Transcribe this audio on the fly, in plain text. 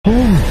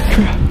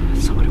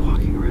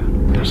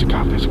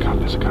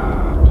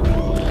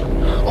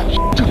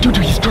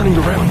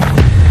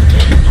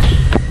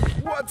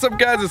up,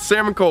 guys? It's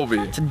Sam and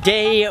Colby.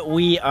 Today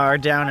we are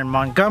down in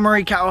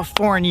Montgomery,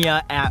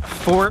 California at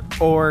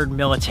Fort Ord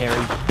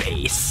military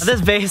base.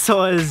 This base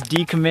was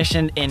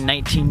decommissioned in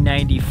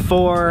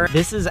 1994.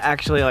 This is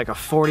actually like a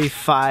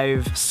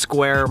 45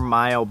 square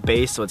mile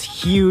base, so it's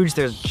huge.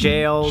 There's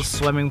jails,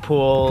 swimming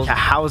pools,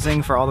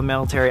 housing for all the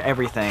military,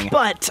 everything.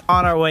 But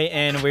on our way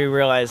in, we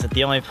realized that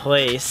the only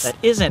place that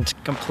isn't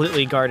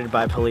completely guarded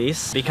by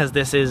police, because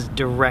this is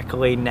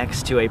directly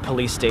next to a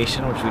police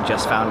station, which we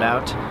just found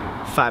out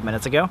 5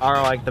 minutes ago,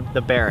 are like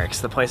the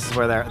barracks, the places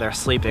where they're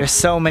sleeping. There's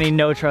so many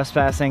no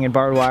trespassing and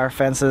barbed wire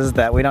fences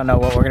that we don't know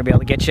what we're gonna be able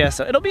to get you,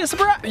 so it'll be a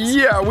surprise.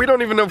 Yeah, we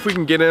don't even know if we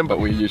can get in, but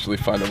we usually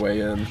find a way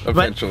in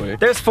eventually. But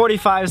there's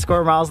 45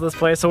 square miles of this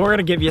place, so we're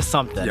gonna give you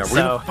something. Yeah, we're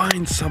gonna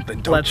find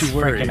something, don't you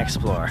worry. Let's freaking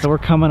explore. So we're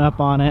coming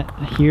up on it.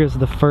 Here's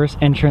the first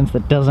entrance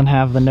that doesn't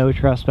have the no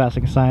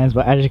trespassing signs,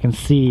 but as you can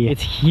see,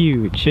 it's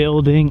huge.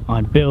 Building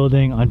on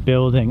building on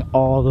building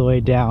all the way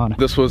down.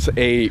 This was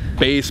a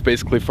base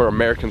basically for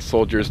American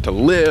soldiers to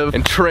live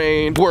and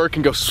train, work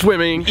and go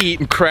swimming, eat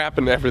and crap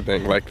and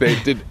everything. Like they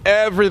did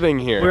everything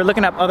here. We were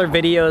looking up other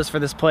videos for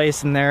this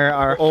place, and there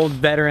are old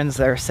veterans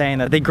that are saying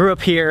that they grew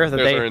up here, that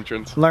they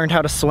learned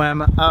how to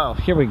swim. Oh,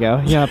 here we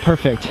go. Yeah,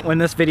 perfect. When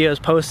this video is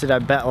posted, I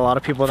bet a lot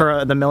of people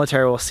for the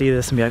military will see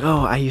this and be like,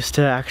 oh, I used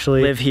to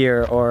actually live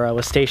here, or I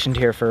was stationed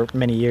here for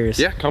many years.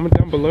 Yeah, comment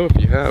down below if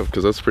you have,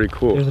 because that's pretty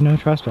cool. There's no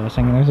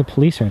trespassing, and there's a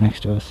police right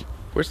next to us.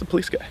 Where's the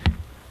police guy?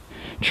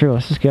 True,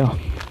 let's just go.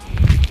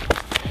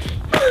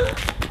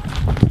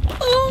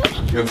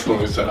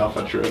 Instantly set off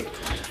a trip.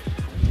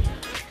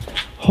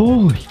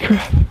 Holy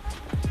crap.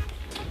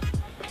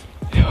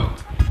 Yo,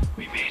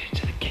 we made it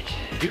to the kitchen.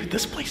 Dude,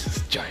 this place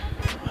is giant.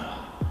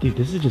 Dude,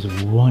 this is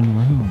just one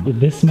room.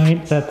 This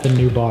might set the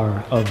new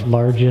bar of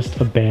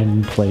largest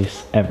abandoned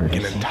place ever.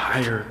 An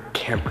entire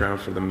campground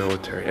for the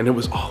military, and it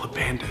was all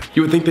abandoned.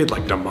 You would think they'd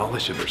like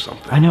demolish it or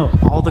something. I know,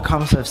 all the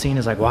comments I've seen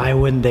is like, why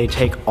wouldn't they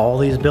take all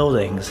these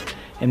buildings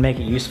and make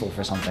it useful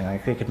for something?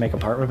 Like they could make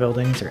apartment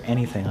buildings or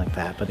anything like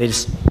that, but they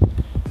just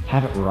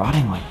have it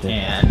rotting like this.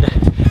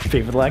 And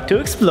people like to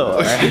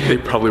explore. They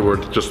probably were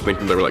just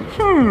thinking, they were like,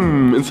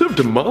 instead of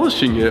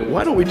demolishing it,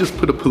 why don't we just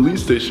put a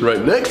police station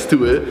right next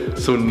to it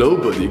so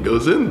nobody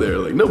goes in there?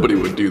 Like nobody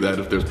would do that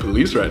if there's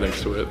police right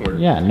next to it.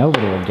 Yeah,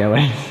 nobody would go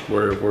in.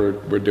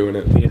 We're doing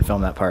it. We didn't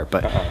film that part,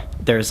 but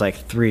there's like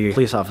 3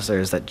 police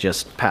officers that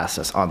just passed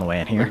us on the way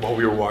in here. Like while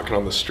we were walking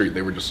on the street,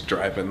 they were just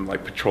driving,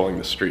 like patrolling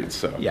the streets,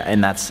 so. Yeah,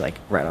 and that's like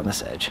right on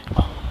this edge.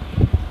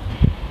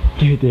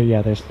 Dude,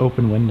 yeah, there's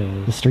open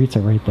windows. The streets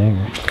are right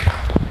there.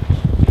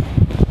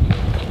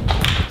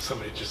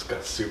 Somebody just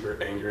got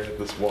super angry at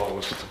this wall. It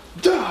was just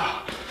like, duh,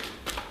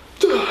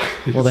 duh.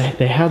 Well,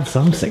 they had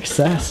some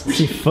success.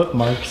 See foot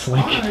marks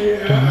like.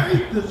 I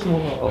hate this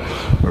wall.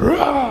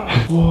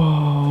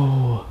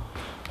 Whoa.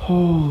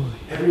 Holy.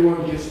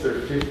 Everyone gets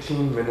their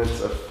 15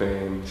 minutes of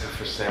fame, except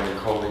for Sam and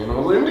Colby, and I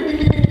was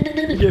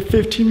like, you get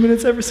 15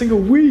 minutes every single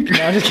week.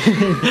 No, just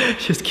kidding.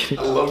 Just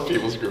kidding. I love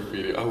people's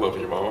graffiti. I love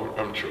you, Mom.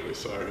 I'm truly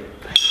sorry.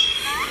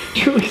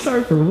 Truly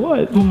sorry for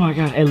what? Oh my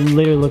god, it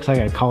literally looks like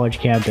a college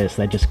campus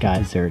that just got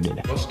deserted.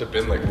 It must have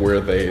been like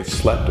where they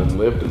slept and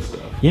lived and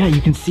stuff. Yeah,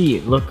 you can see,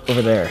 look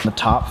over there. On the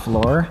top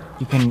floor,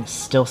 you can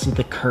still see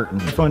the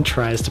curtain. Everyone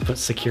tries to put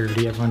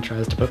security, everyone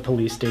tries to put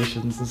police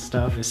stations and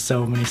stuff. There's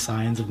so many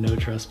signs of no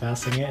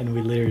trespassing it, and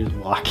we literally just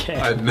walk in.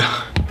 I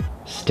know.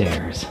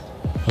 Stairs.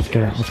 Let's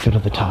go to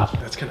the top.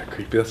 That's kind of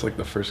creepy. That's like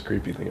the first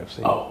creepy thing I've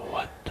seen. Oh,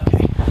 what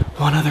the?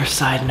 One other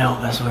side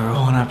note as we were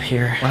rolling up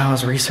here, when I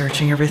was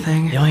researching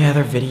everything, the only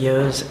other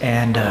videos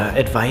and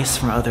advice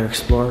from other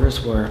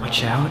explorers were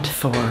watch out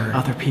for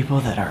other people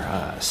that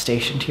are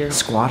stationed here,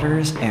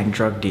 squatters and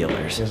drug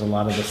dealers. There's a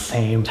lot of the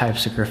same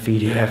types of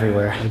graffiti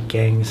everywhere, like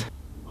gangs.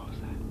 What was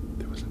that?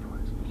 There was a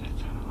noise. That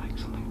sounded like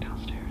something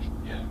downstairs.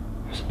 Yeah.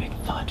 There's a big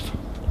thud from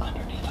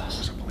underneath us.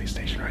 There's a police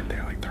station right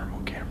there, like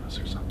thermal cameras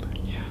or something.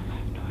 Yeah, I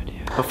have no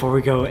idea. Before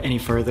we go any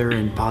further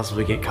and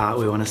possibly get caught,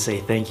 we want to say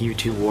thank you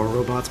to War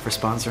Robots for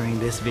sponsoring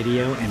this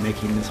video and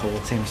making this whole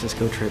San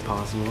Francisco trip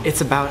possible.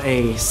 It's about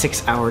a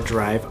 6-hour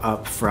drive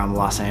up from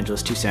Los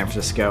Angeles to San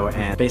Francisco,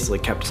 and basically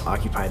kept us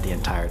occupied the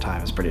entire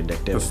time. It's pretty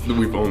addictive.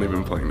 We've only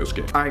been playing this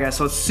game. Alright guys,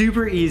 so it's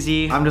super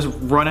easy. I'm just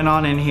running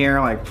on in here,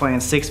 like playing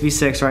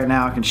 6v6 right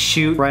now. I can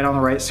shoot right on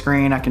the right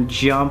screen. I can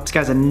jump. This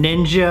guy's a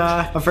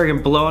ninja. I'm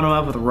freaking blowing him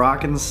up with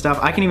rockets and stuff.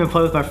 I can even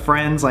play with my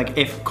friends. Like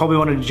if Colby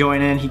wanted to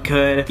join in, he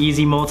could.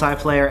 Easy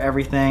multiplayer,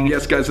 everything.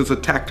 Yes guys, it's a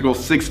tactical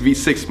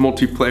 6v6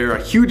 multiplayer,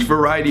 a huge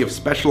variety of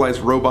specialized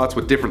robots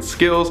with different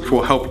skills, which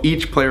will help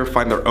each player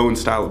find their own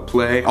style of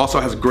play. Also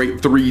has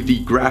great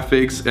 3D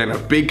graphics and a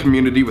big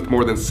community with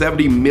more than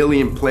 70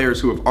 million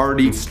players who have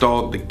already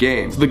installed the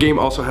game. So the game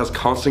also has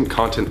constant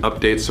content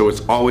updates, so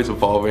it's always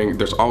evolving,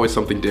 there's always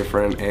something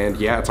different, and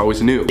yeah, it's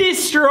always new.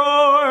 Destroyed!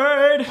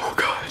 Oh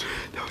god,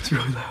 that was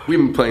really loud. We've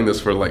been playing this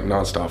for like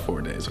non-stop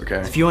 4 days, okay?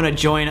 If you want to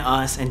join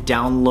us and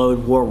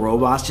download War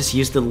Robots, just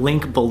use the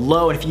link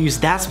below. And if you use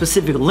that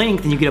specific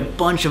link, then you get a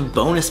bunch of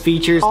bonus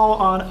features all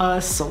on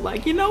us. So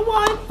like, you know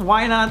what?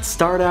 Why not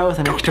start out with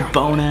an extra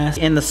bonus?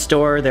 In the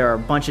store, there are a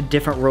bunch of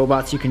different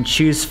robots you can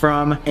choose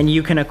from, and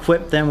you can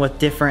equip them with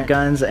different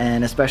guns.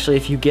 And especially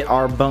if you get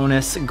our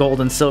bonus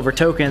gold and silver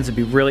tokens, it'd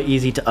be really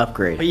easy to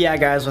upgrade. But yeah,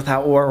 guys,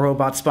 without War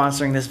Robots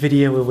sponsoring this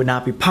video, it would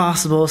not be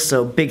possible.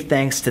 So big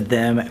thanks to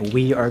them.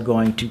 We are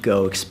going to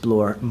go explore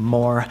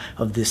more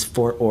of this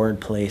Fort Ord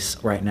place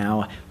right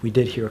now. We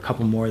did hear a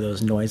couple more of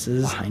those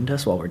noises behind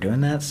us while we're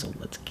doing that, so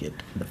let's get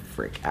the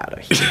frick out of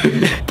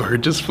here.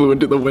 Bird just flew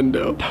into the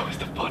window. That was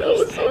the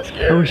funniest. That was so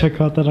scary. I wish I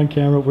caught that on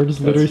camera. We're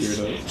just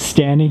literally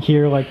standing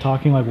here like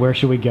talking like where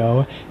should we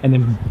go, and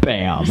then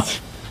bam.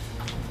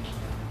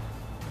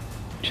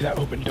 To that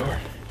open door.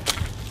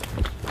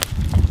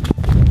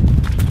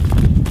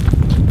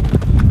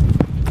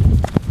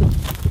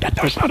 That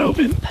door's not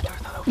open. That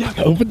door's not open. Yeah,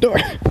 the open door.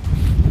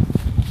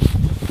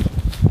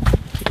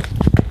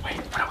 Wait,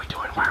 what are we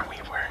doing? Why aren't we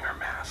wearing our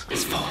masks?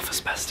 It's full of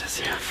asbestos.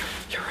 Yeah,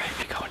 you're right.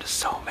 We go into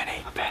so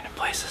many abandoned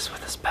places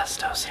with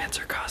asbestos.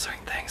 Cancer-causing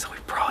things that we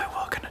probably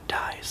will gonna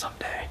die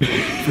someday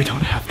if we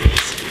don't have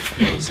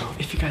these. So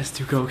if you guys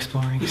do go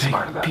exploring, be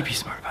smart about it. Be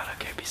smart about it.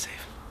 Okay, be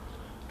safe.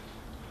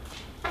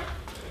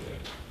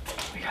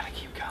 We gotta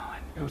keep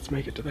going. Yeah, let's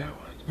make it to that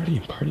one.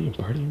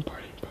 Partying.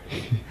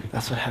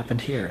 That's what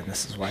happened here, and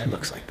this is why it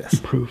looks like this.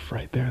 Proof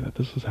right there that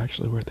this was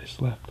actually where they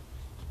slept.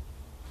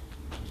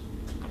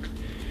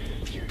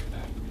 You hear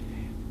that?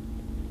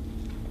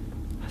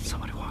 That's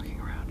somebody walking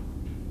around.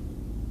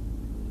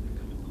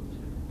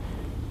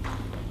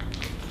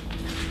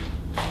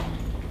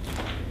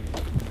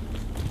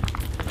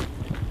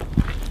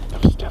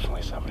 That was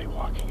definitely somebody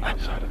walking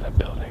inside of that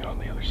building on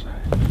the other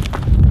side.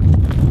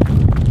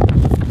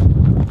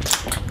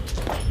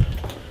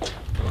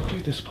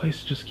 Dude, this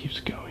place just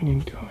keeps going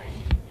and going.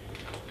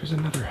 There's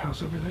another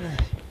house over there.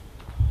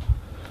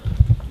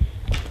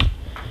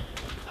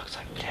 Looks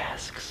like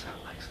desks.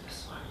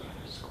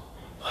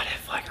 What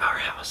if like our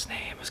house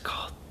name is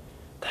called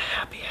the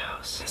Happy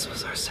House? This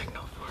was our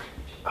signal for it.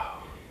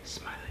 Oh,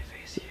 smiley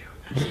face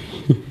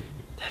you.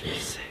 That'd be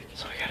sick.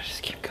 So we gotta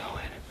just keep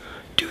going.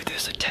 Dude,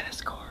 there's a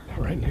tennis court.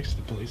 Right next to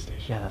the police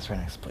station. Yeah, that's right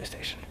next to the police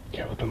station.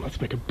 Yeah, well then let's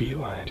make a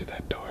beeline to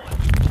that door.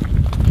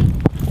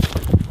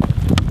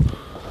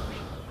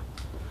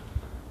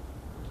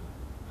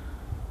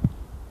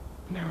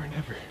 Now or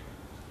never.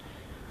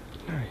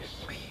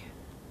 Nice. We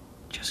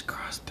just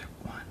crossed through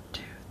 1,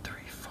 2, 3,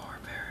 4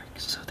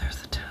 barracks. So there's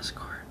the tennis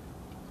court.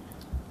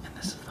 And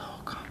this is the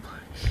whole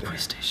complex. The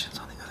police station's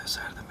on the other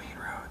side of the main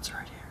road. It's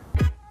right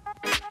here.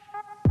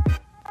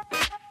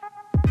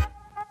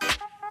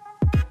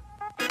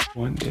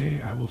 One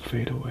day I will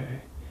fade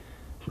away.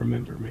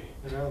 Remember me.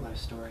 Here's our life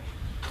story.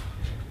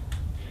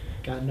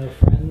 Got no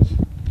friends,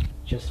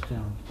 just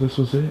film. This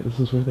was it? This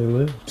is where they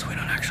lived? So we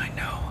don't actually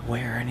know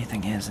where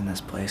anything is in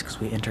this place because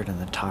we entered in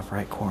the top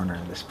right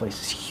corner. This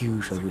place is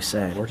huge, like we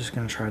said. We're just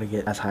gonna try to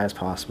get as high as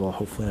possible,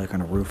 hopefully like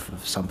on a roof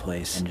of some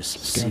place, and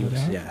just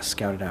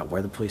scout it out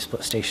where the police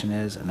station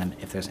is, and then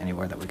if there's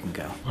anywhere that we can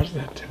go. Why does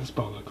that tennis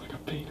ball look like a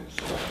penis?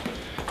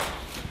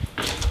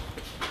 The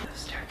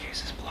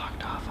staircase is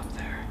blocked off up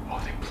there.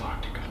 Oh, they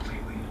blocked it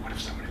completely. What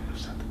if somebody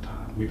lives at the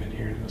top? We've been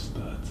hearing those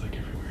thuds like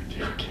everywhere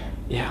too.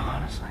 Yeah,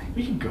 honestly.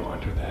 We can go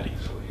under that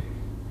easily.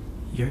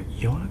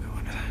 You wanna go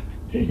under that?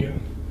 Here you go.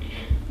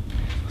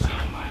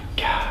 Oh my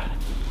god.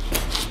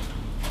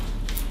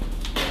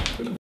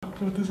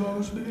 With this all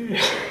day.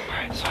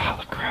 Alright, so how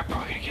the crap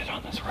are we gonna get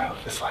on this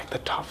roof? It's like the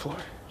top floor.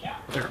 Yeah.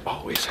 There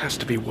always has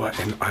to be what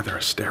in either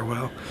a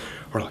stairwell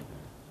or like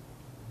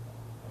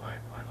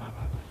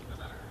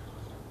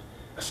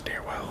a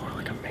stairwell or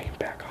like a main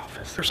back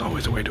office. There's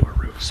always a way to a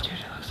roof. Dude,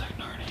 it looks like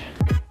Narnia.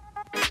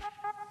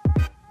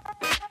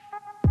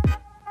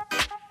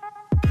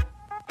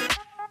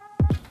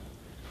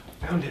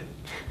 Found it.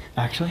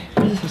 Actually,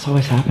 this has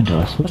always happened to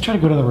us. Let's try to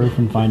go to the roof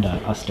and find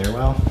a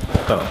stairwell.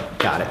 Boom,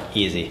 got it,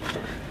 easy.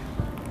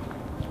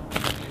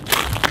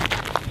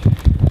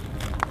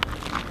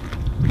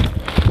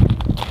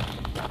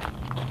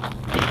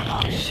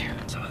 Oh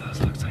shoot, some of those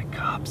looks like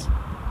cops.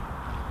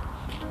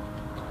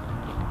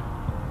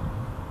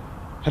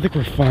 I think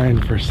we're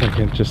fine for a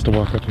second just to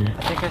walk up here.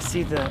 I think I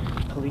see the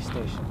police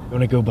station. You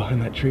wanna go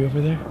behind that tree over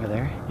there? Over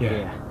there?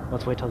 Yeah.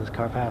 Let's wait till this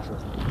car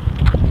passes.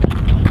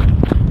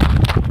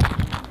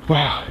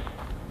 Wow.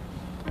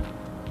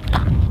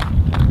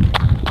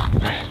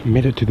 I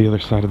made it to the other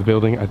side of the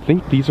building. I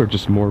think these are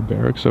just more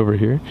barracks over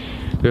here.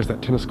 There's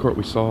that tennis court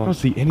we saw. I don't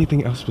see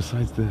anything else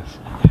besides this.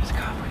 There's a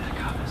cop,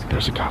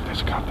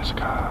 where's that cop? There's a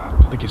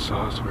cop. I think he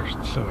saw us. We're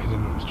so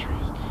hidden in those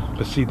trees.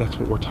 But see, that's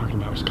what we're talking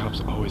about, is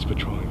cops always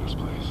patrolling this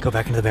place. Go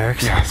back into the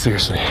barracks? Yeah,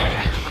 seriously. A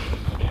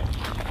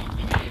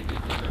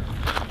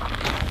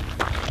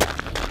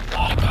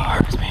lot of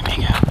cars,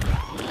 maybe.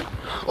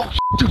 Oh,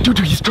 dude,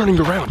 he's turning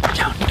around.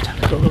 Down.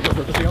 Go.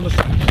 Let's be on the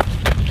side.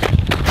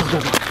 Go.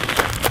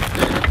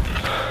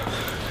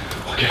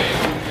 Okay.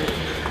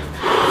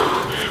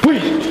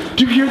 Wait,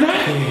 do you hear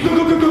that?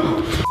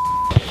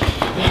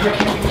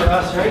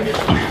 us,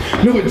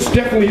 right? No, it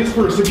definitely is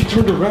for us if you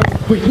turned around.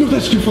 Wait, no,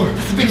 that's too far.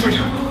 Okay.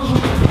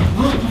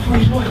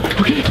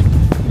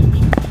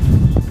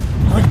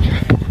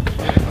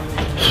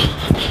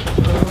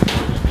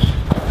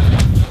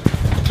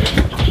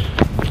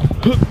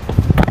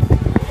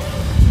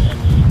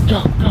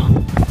 Go, go.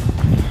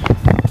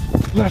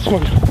 Last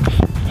one.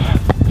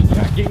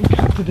 Not getting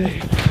caught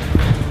today. Okay.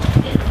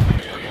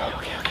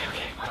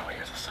 I don't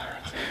hear the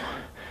sirens anymore.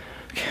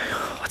 Okay,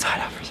 let's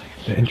hide out for a second.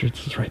 The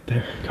entrance is right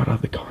there. Got out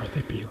of the car,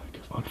 they'd be like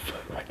on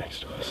foot right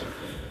next to us.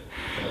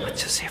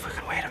 Let's just see if we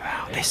can wait them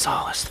out. They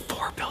saw us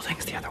 4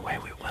 buildings the other way.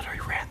 We literally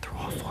ran through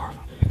all 4 of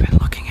them. We've been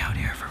looking out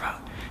here for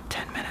about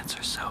 10 minutes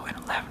or so and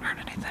haven't heard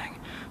anything.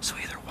 So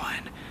either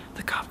 1,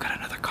 the cop got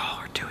another call,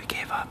 or 2, he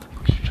gave up.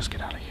 We should just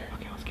get out of here.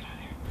 Okay, let's get out of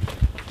here.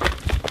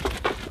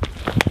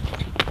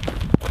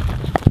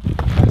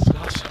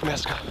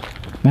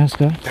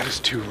 Mask up. That is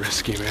too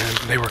risky, man.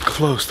 They were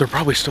close. They're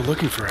probably still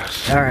looking for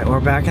us. All right,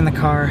 we're back in the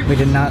car. We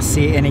did not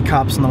see any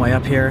cops on the way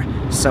up here,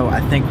 so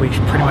I think we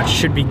pretty much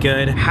should be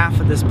good. Half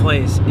of this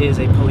place is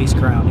a police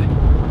ground.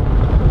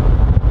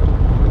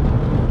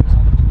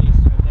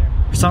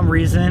 For some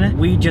reason,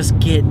 we just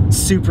get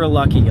super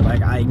lucky.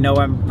 Like, I know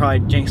I'm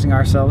probably jinxing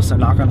ourselves, so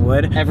knock on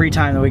wood. Every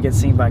time that we get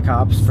seen by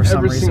cops, for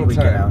some reason we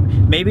get out.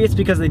 Maybe it's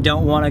because they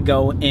don't want to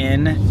go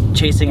in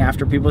chasing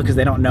after people because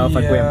they don't know if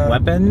like we have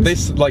weapons. They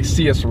like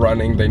see us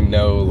running, they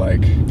know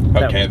like,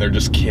 okay, they're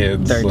just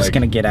kids. They're just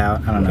gonna get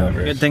out. I don't know.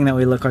 Whatever. Good thing that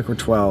we look like we're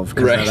 12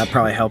 because that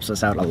probably helps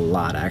us out a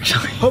lot,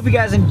 actually. Hope you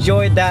guys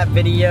enjoyed that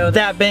video.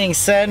 That being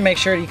said, make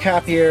sure you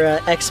copy your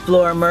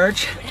Explore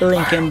merch,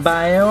 link in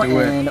bio,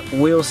 and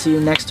we'll see you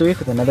next week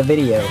with another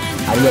video.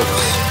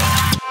 Adios.